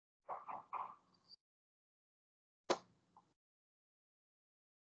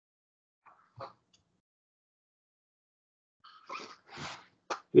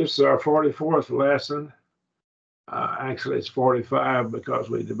This is our 44th lesson. Actually, it's 45 because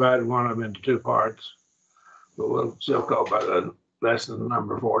we divided one of them into two parts, but we'll still call by the lesson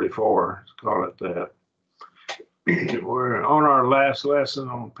number 44. Let's call it that. We're on our last lesson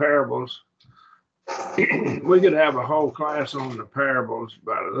on parables. We could have a whole class on the parables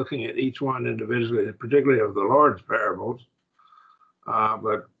by looking at each one individually, particularly of the Lord's parables.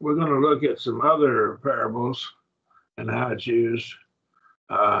 But we're going to look at some other parables and how it's used,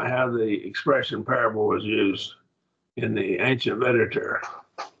 how the expression parable was used in the ancient literature.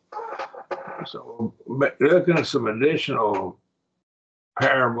 So looking at some additional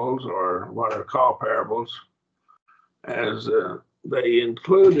parables, or what are called parables, as they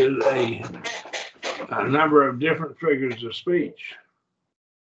included a number of different figures of speech.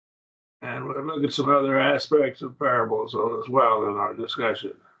 And we'll look at some other aspects of parables as well in our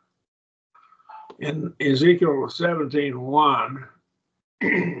discussion. In Ezekiel 17:1,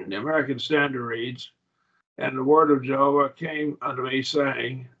 the American Standard reads, "And the word of Jehovah came unto me,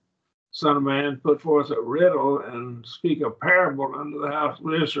 saying, Son of man, put forth a riddle and speak a parable unto the house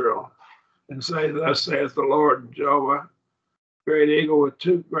of Israel, and say, Thus saith the Lord Jehovah, great eagle with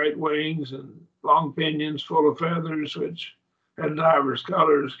two great wings and long pinions full of feathers, which had divers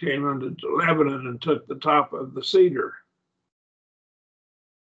colors, came unto Lebanon and took the top of the cedar.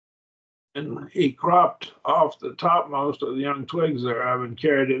 And he cropped off the topmost of the young twigs thereof and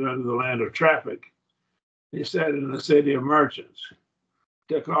carried it unto the land of traffic. He set it in the city of merchants.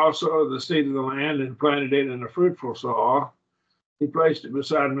 Took also the seed of the land and planted it in a fruitful soil. He placed it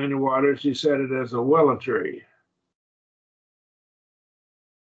beside many waters. He set it as a willow tree.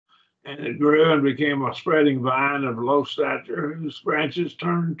 And it grew and became a spreading vine of low stature, whose branches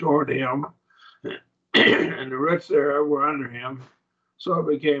turned toward him, and the roots thereof were under him. So it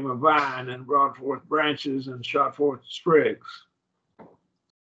became a vine and brought forth branches and shot forth sprigs."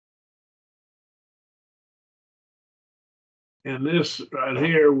 In this right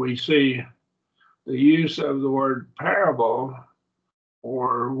here, we see the use of the word parable,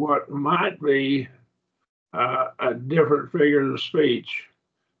 or what might be a different figure of speech.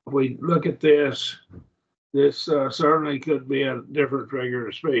 If we look at this, this certainly could be a different figure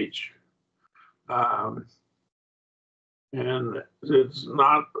of speech. And it's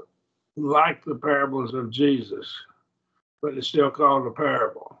not like the parables of Jesus, but it's still called a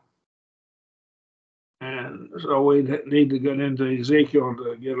parable. And so we need to get into Ezekiel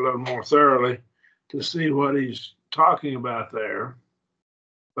to get a little more thoroughly to see what he's talking about there.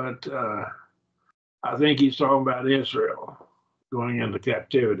 But I think he's talking about Israel going into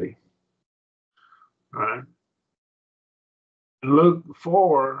captivity. All right. In Luke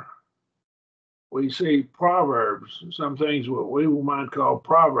 4, we see proverbs, some things what we might call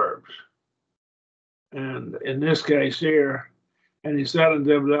proverbs. And in this case here, and he said unto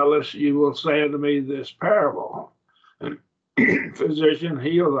them, Doubtless you will say unto me this parable, and Physician,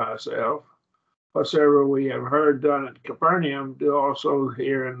 heal thyself. Whatsoever we have heard done at Capernaum, do also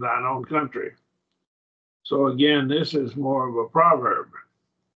here in thine own country. So again, this is more of a proverb.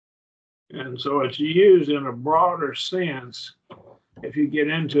 And so it's used in a broader sense. If you get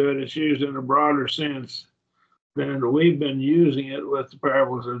into it, it's used in a broader sense than we've been using it with the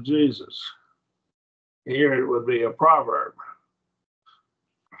parables of Jesus. Here it would be a proverb.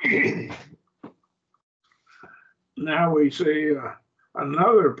 Now we see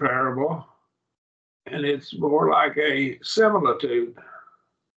another parable, and it's more like a similitude.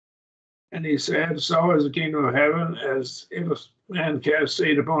 And he said, So is the kingdom of heaven, as if a man cast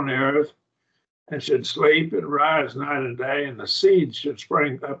seed upon the earth, and should sleep and rise night and day, and the seed should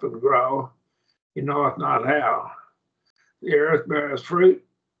spring up and grow, he knoweth not how. The earth beareth fruit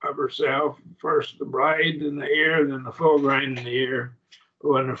of herself, first the blade in the ear, then the full grain in the ear.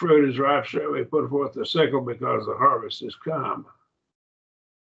 But when the fruit is ripe, straightway put forth the sickle, because the harvest is come.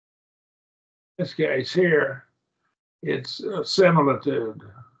 In this case here, it's a similitude,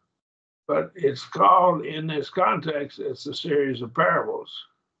 but it's called, in this context, it's a series of parables.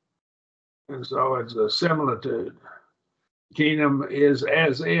 And so it's a similitude. Kingdom is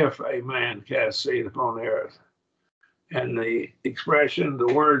as if a man casts seed upon the earth. And the expression,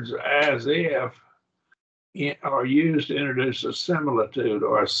 the words as if, are used to introduce a similitude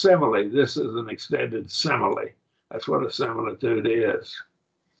or a simile. This is an extended simile. That's what a similitude is.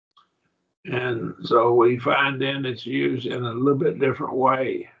 And so we find then it's used in a little bit different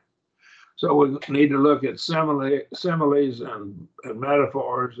way. So we need to look at similes and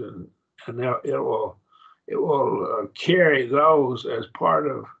metaphors, and it will carry those as part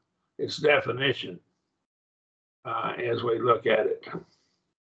of its definition as we look at it.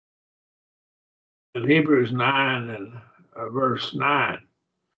 In Hebrews 9 and verse 9,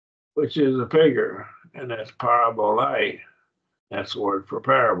 which is a figure, and that's parabole. That's the word for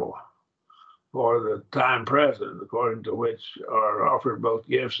parable, for the time present, according to which are offered both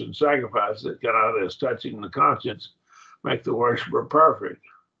gifts and sacrifices that cannot, as touching the conscience, make the worshiper perfect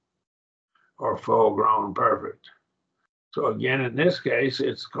or full grown perfect. So again, in this case,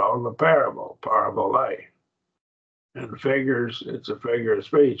 it's called a parable, parabole. And figures, it's a figure of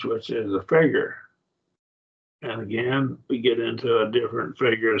speech, which is a figure. And again, we get into a different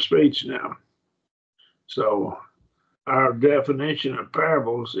figure of speech now. So our definition of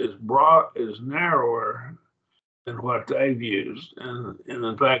parables is narrower than what they've used. And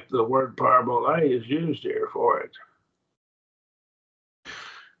in fact, the word parabole is used here for it.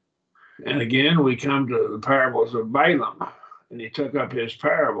 And again, we come to the parables of Balaam. And he took up his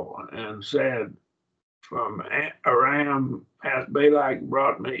parable and said, from Aram hath Balak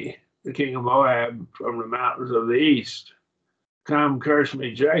brought me, the king of Moab, from the mountains of the east. Come curse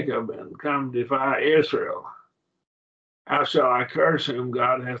me, Jacob, and come defy Israel. How shall I curse whom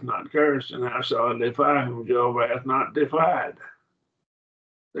God hath not cursed, and how shall I defy whom Jehovah hath not defied?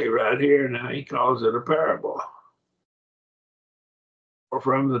 See right here now, he calls it a parable. For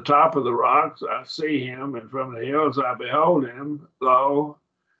from the top of the rocks I see him, and from the hills I behold him. Lo,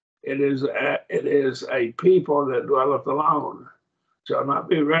 it is a people that dwelleth alone, shall not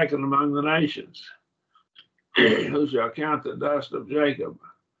be reckoned among the nations. Who shall count the dust of Jacob,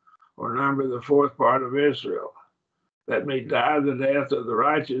 or number the fourth part of Israel? Let me die the death of the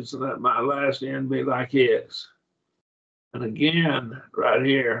righteous, and let my last end be like his. And again, right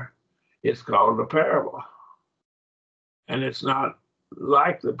here, it's called a parable. And it's not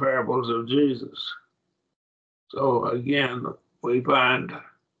like the parables of Jesus. So again, we find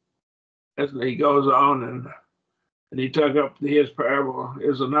as he goes on and he took up his parable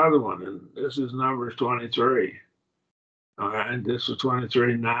is another one, and this is Numbers 23. All right, this is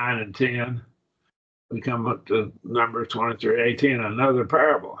 23, 9 and 10. We come up to Numbers 23, 18, another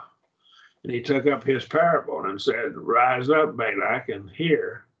parable. And he took up his parable and said, Rise up, Balak, and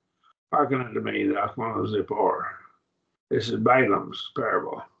hear. Hearken unto me, thou son of Zippor. This is Balaam's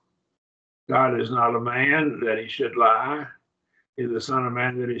parable. God is not a man that he should lie. He is the son of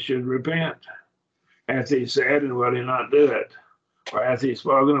man that he should repent. Hath he said, and will he not do it? Or hath he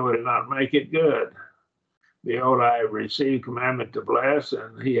spoken, and will he not make it good? Behold, I have received commandment to bless,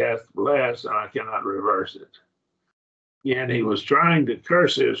 and he hath blessed, and I cannot reverse it. Again, he was trying to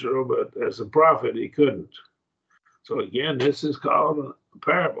curse Israel, but as a prophet, he couldn't. So again, this is called a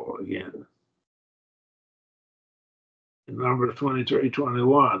parable again. In Numbers 23,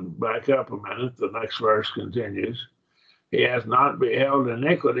 21, back up a minute, the next verse continues. He hath not beheld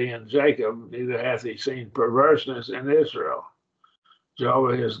iniquity in Jacob, neither hath he seen perverseness in Israel.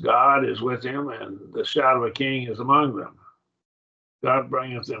 Jehovah his God is with him, and the shout of a king is among them. God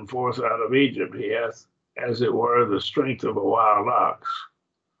bringeth them forth out of Egypt. He hath, as it were, the strength of a wild ox.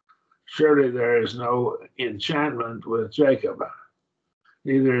 Surely there is no enchantment with Jacob,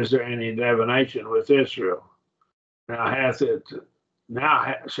 neither is there any divination with Israel. Now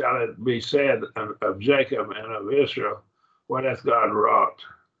shall it be said of Jacob and of Israel, what hath God wrought?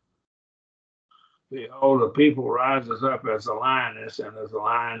 Behold, the people rises up as a lioness, and as a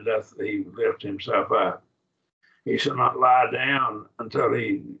lion doth he lift himself up. He shall not lie down until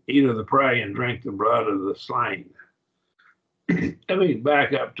he eat of the prey and drink the blood of the slain. Let me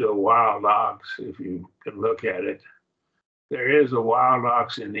back up to a wild ox, if you can look at it. There is a wild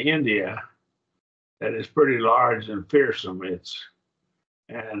ox in India that is pretty large and fearsome.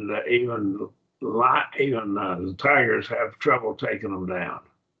 Even the tigers have trouble taking them down.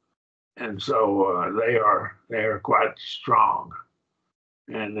 And so they are quite strong.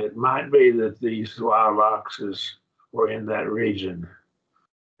 And it might be that these wild oxes were in that region,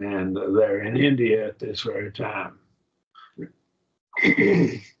 and they're in India at this very time.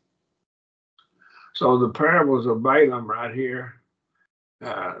 So the parables of Balaam right here,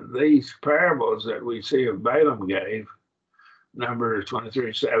 these parables that we see of Balaam gave, Numbers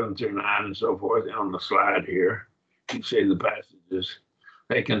 23, 7 through 9 and so forth on the slide here, you see the passages.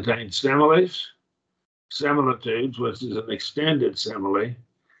 They contain similes, similitudes, which is an extended simile.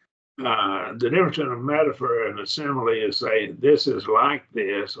 The difference between a metaphor and a simile is saying this is like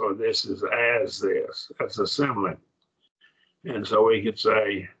this or this is as this. That's a simile. And so we could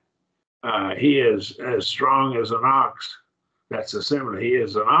say he is as strong as an ox. That's a simile. He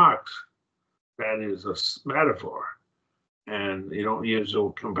is an ox. That is a metaphor. And you don't use the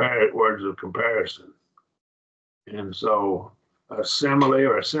words of comparison. And so a simile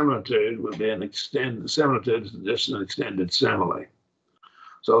or a similitude would be an extended similitude, just an extended simile.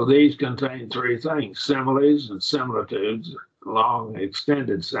 So these contain three things: similes and similitudes long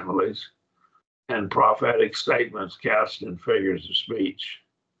extended similes, and prophetic statements couched in figures of speech.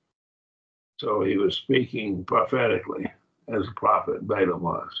 So he was speaking prophetically as a prophet, Balaam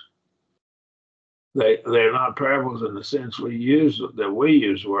was. They're not parables in the sense we use the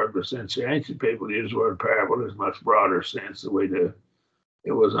word, but since the ancient people use the word parable in a much broader sense than we do,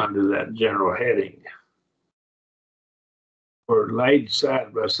 it was under that general heading. Were laid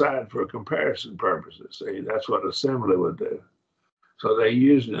side by side for comparison purposes. See, that's what a simile would do. So they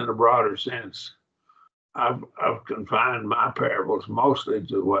used it in a broader sense. I've confined my parables mostly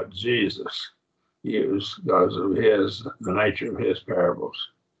to what Jesus used because of the nature of his parables.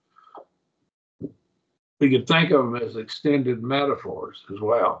 We could think of them as extended metaphors as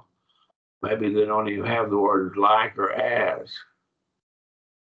well. Maybe they don't even have the words like or as.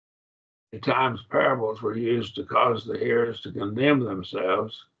 At times, parables were used to cause the hearers to condemn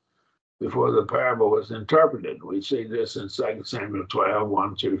themselves before the parable was interpreted. We see this in 2 Samuel 12,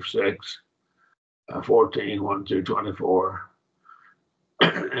 1 through 6, 14, 1 through 24.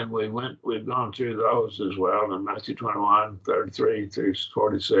 And we've gone through those as well in Matthew 21, 33 through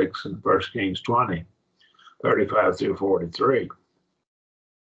 46, and 1 Kings 20, 35 through 43.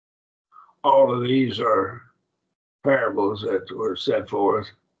 All of these are parables that were set forth,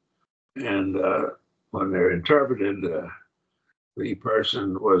 and when they're interpreted, the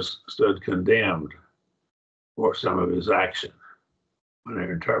person stood condemned for some of his action when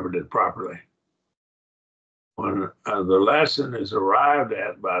they're interpreted properly. When the lesson is arrived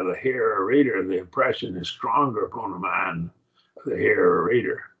at by the hearer or reader, the impression is stronger upon the mind of the hearer or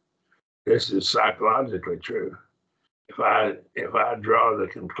reader. This is psychologically true. If I draw the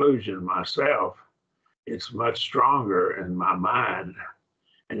conclusion myself, it's much stronger in my mind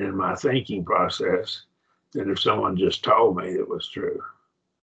and in my thinking process than if someone just told me it was true,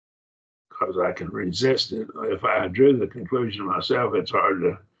 because I can resist it. If I drew the conclusion myself, it's hard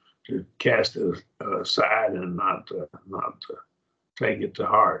to cast it aside and not take it to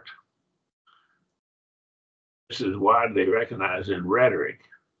heart. This is widely recognized in rhetoric.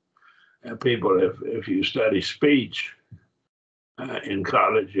 And people, if you study speech in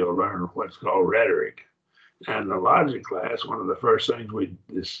college, you'll learn what's called rhetoric. And the logic class, one of the first things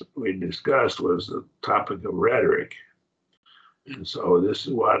we discussed was the topic of rhetoric. And so this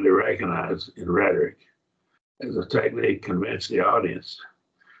is widely recognized in rhetoric as a technique to convince the audience.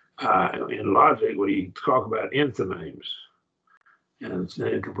 In logic, we talk about enthymemes, and it's an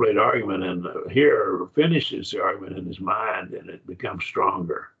incomplete argument, and the hearer finishes the argument in his mind, and it becomes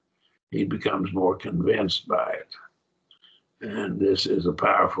stronger. He becomes more convinced by it. And this is a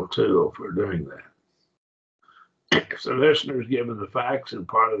powerful tool for doing that. If the listener is given the facts and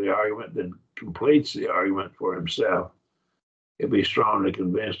part of the argument, then completes the argument for himself, he'll be strongly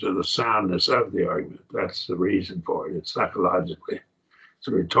convinced of the soundness of the argument. That's the reason for it. It's psychologically. It's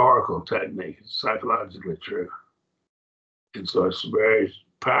a rhetorical technique. It's psychologically true. And so it's very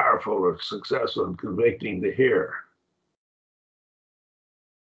powerful or successful in convicting the hearer.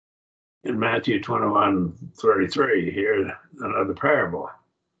 In Matthew 21:33, here another parable.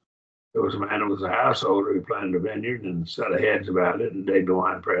 There was a man who was a householder who planted a vineyard and set a hedge about it and digged a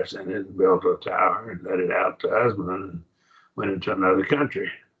wine press in it and built a tower and let it out to husbandmen and went into another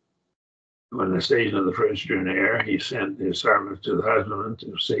country. When the season of the fruits drew near, he sent his servants to the husbandman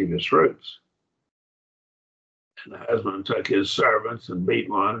to receive his fruits. And the husbandman took his servants and beat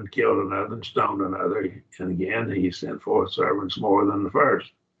one and killed another and stoned another. And again, he sent forth servants more than the first.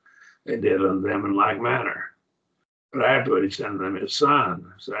 They did unto them in like manner. But afterward he sent them his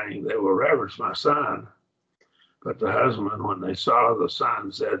son, saying, they will reverence my son. But the husbandmen, when they saw the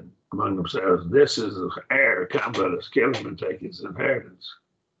son, said among themselves, this is the heir, come, let us kill him and take his inheritance.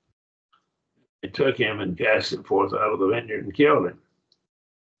 They took him and cast him forth out of the vineyard and killed him.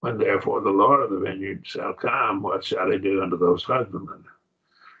 When therefore the Lord of the vineyard shall come, what shall he do unto those husbandmen?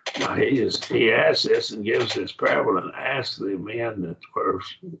 Now he asks this and gives this parable and asks the men that were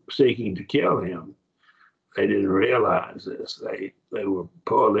seeking to kill him. They didn't realize this. They were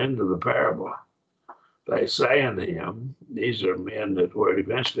pulled into the parable. They say unto him, these are men that were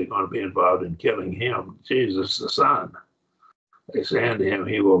eventually going to be involved in killing him, Jesus the Son. They say unto him,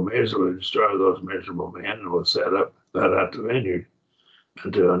 he will miserably destroy those miserable men and will let out the vineyard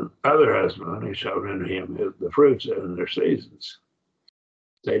unto another husbandman who shall render him the fruits in their seasons.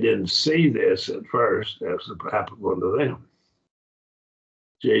 They didn't see this at first as applicable to them.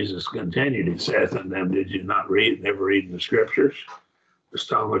 Jesus continued, he saith unto them, did you not never read in the scriptures? The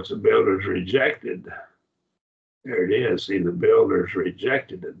stone which the builders rejected. There it is. See, the builders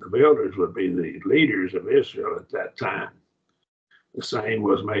rejected it. The builders would be the leaders of Israel at that time. The same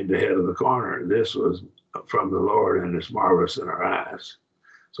was made the head of the corner. This was from the Lord, and it's marvelous in our eyes.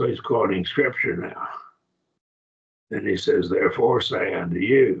 So he's quoting scripture now. Then he says, therefore say unto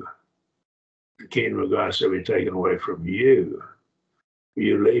you, the kingdom of God shall be taken away from you,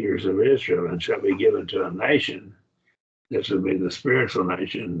 you leaders of Israel, and shall be given to a nation. This will be the spiritual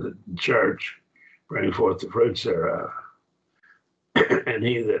nation, the church, bring forth the fruits thereof. And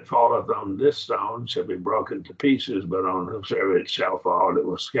he that falleth on this stone shall be broken to pieces, but on whomsoever it shall fall, it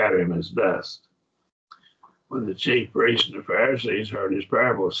will scatter him as dust. When the chief priests and the Pharisees heard his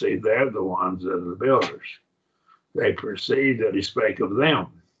parable, see, they're the ones that are the builders. They perceived that he spake of them.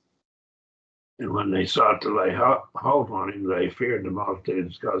 And when they sought to lay hold on him, they feared the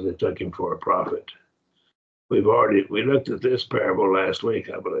multitudes because they took him for a prophet. We looked at this parable last week,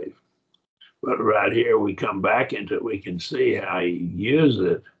 I believe. But right here, we come back into it. We can see how he used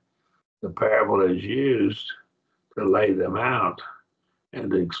it. The parable is used to lay them out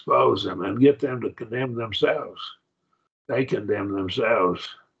and to expose them and get them to condemn themselves. They condemn themselves.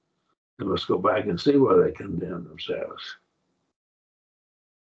 And let's go back and see why they condemn themselves.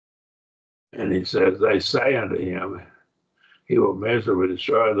 And he says, they say unto him, he will miserably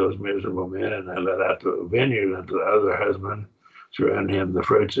destroy those miserable men, and they let out the vineyard unto the other husband, through unto him the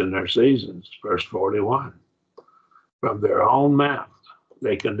fruits in their seasons. Verse 41. From their own mouth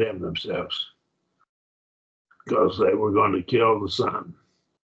they condemn themselves, because they were going to kill the son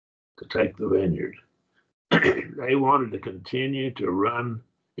to take the vineyard. They wanted to continue to run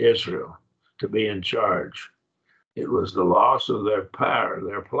Israel, to be in charge. It was the loss of their power,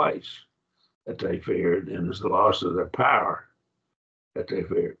 their place, that they feared, and it was the loss of their power that they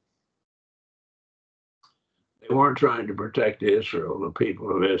feared. They weren't trying to protect Israel, the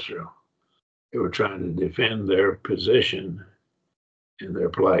people of Israel. They were trying to defend their position in their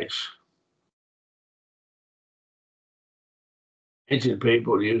place. Ancient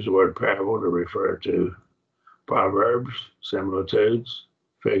people use the word parable to refer to proverbs, similitudes,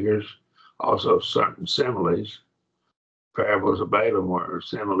 figures, also certain similes. Parables of Balaam were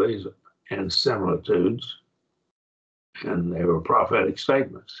similes and similitudes, and they were prophetic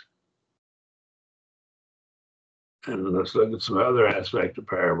statements. And let's look at some other aspects of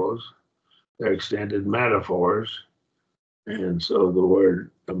parables. They're extended metaphors. And so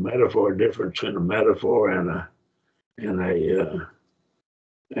a metaphor, difference between a metaphor and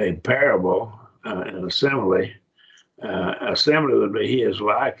a parable and a simile. A simile would be, he is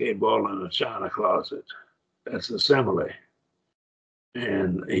like a bull in a china closet. That's a simile.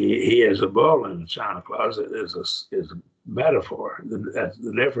 And he is a bull in a china closet is a metaphor. That's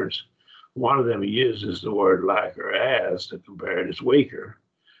the difference. One of them uses the word like or as to compare it. It's weaker,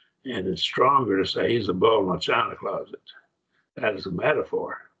 and it's stronger to say he's a bull in a china closet. That is a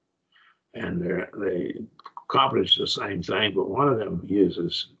metaphor. And they accomplish the same thing, but one of them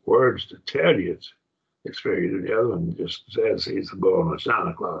uses words to tell you it's figurative. The other one just says he's a bull in a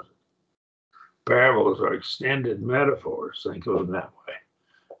china closet. Parables are extended metaphors. Think of them that way.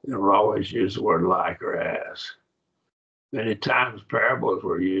 They don't always use the word like or as. Many times parables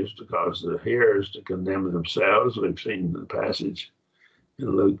were used to cause the hearers to condemn themselves. We've seen the passage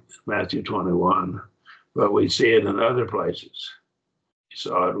in Matthew 21, but we see it in other places. You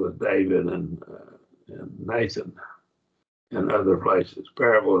saw it with David and Nathan and other places.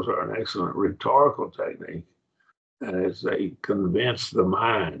 Parables are an excellent rhetorical technique, and as they convince the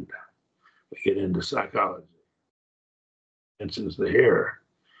mind. We get into psychology. Convinces the hearer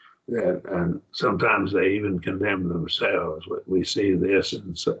that, and sometimes they even condemn themselves. We see this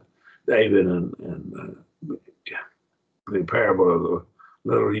in David and the parable of the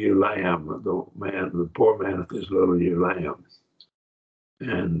little ewe lamb, the poor man with his little ewe lamb.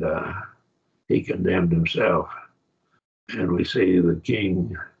 And he condemned himself. And we see the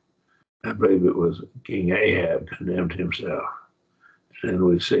king, I believe it was King Ahab, condemned himself. And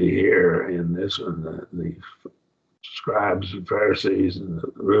we see here in this one, the scribes and Pharisees and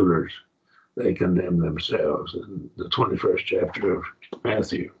the rulers, they condemn themselves in the 21st chapter of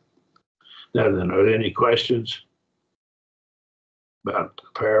Matthew. Now then, are there any questions about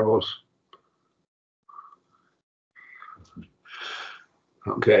the parables?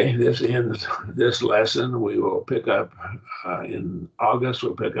 Okay, this ends this lesson. We will pick up in August.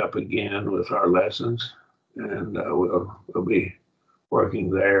 We'll pick up again with our lessons, and we'll be working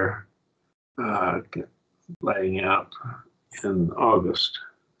there, laying out in August.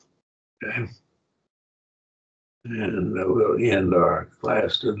 Okay, and we'll end our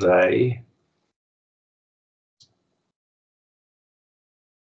class today